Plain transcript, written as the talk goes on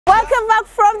Welcome back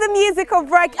from the musical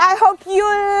break. I hope you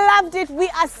loved it. We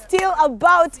are still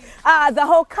about the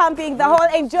whole camping, the whole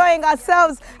enjoying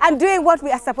ourselves and doing what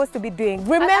we are supposed to be doing.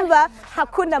 Remember,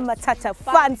 Hakuna Matata,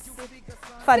 fun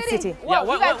city. Yeah,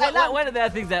 one of the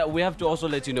things that we have to also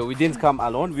let you know, we didn't come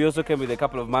alone. We also came with a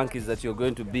couple of monkeys that you're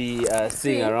going to be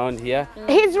seeing around here.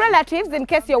 His relatives, in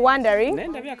case you're wondering. The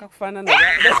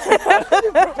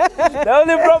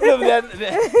only problem then.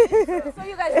 So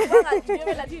you guys your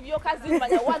relative, your cousin,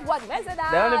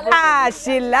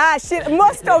 Sheila,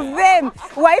 most of them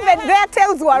were even, their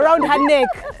tails were around her neck.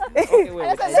 Okay,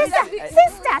 wait.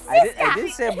 Sister. I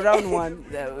didn't say brown one.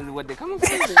 What they come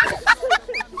from?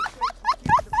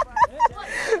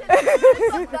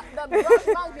 the brown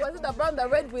monkey, was it the brown, the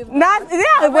red with? Nothing. It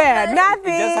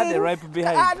just had the ripe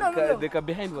behind. No. The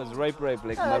behind was ripe,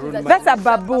 like maroon. That's a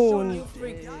baboon.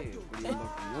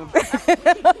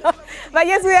 But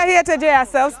yes, we are here to enjoy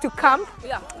ourselves, to camp,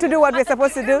 to do what we're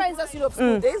supposed to do. It reminds us, of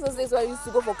school days. Those days where I used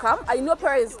to go for camp. I know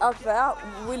parents out there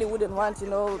really wouldn't want,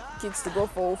 kids to go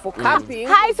for camping.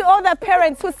 Hi to all the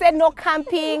parents who said no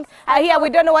camping. Here, we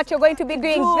don't know what you're going to be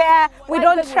doing there. We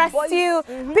don't trust you.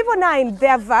 People now in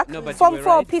their vac, Form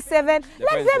 4, P7,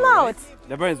 let them out.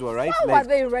 The parents were right. How were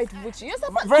they right, Vucci?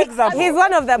 For example, he's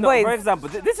one of the boys. For example,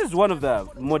 this is one of the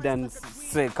modern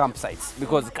campsites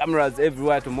because cameras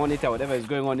everywhere to monitor whatever is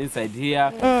going on inside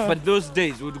here. But those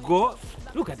days would go.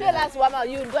 Look at Tell us, Mama,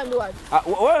 you go and do what?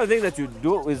 One of the things that you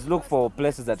do is look for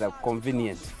places that are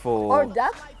convenient for. Or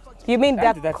dark? You mean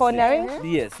that cornering?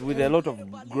 Yes, with a lot of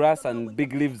grass and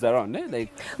big leaves around.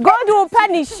 God will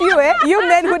punish you, you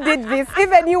men who did this.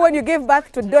 Even you, when you give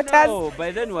birth to daughters, no,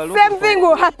 by then same thing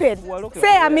will happen.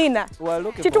 Say Amina. We're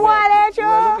looking for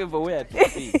where to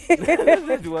pee.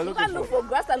 You can look for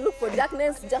grass and look for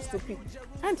darkness just to pee.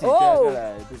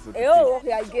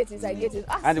 Okay, I get it.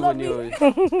 And when you...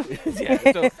 so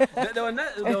there was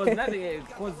nothing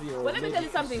cozy. Well, let me tell you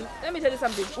something.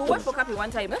 We went for camping one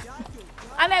time,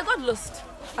 and I got lost.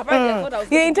 Apparently, I thought I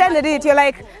was. You intended it. You're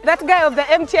like that guy of the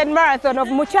MTN marathon of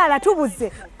Muchala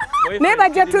Tubuze. Never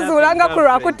just Zulanga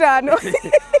Kurakutano.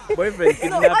 Boyfriend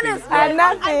kidnapping. And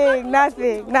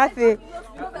nothing.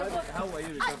 How were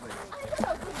you recovering?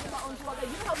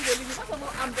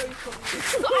 I'm very shocked.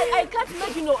 So I can't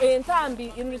make, in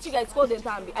Tambi, in Richiga, it's called in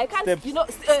Tambi. I can't, Steps.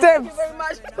 Thank you very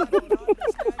much.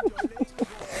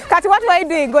 Kat, what were you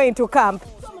doing going to camp?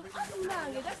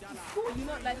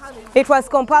 It was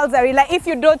compulsory. Like if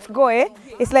you don't go,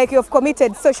 it's like you've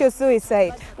committed social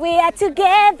suicide. We are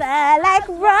together like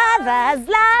brothers,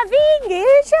 loving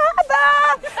each other.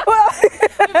 Well,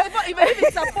 even if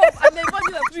it's a pop and they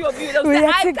want the three of you, they'll we say,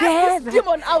 are together.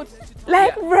 Demon out.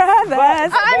 Like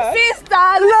brothers and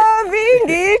sisters, loving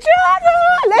each other.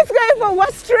 Let's go for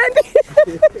what's trending.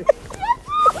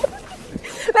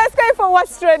 Let's go for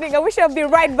what's trending, and we shall be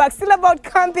right back. Still about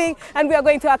camping, and we are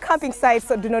going to our camping site,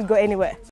 so do not go anywhere.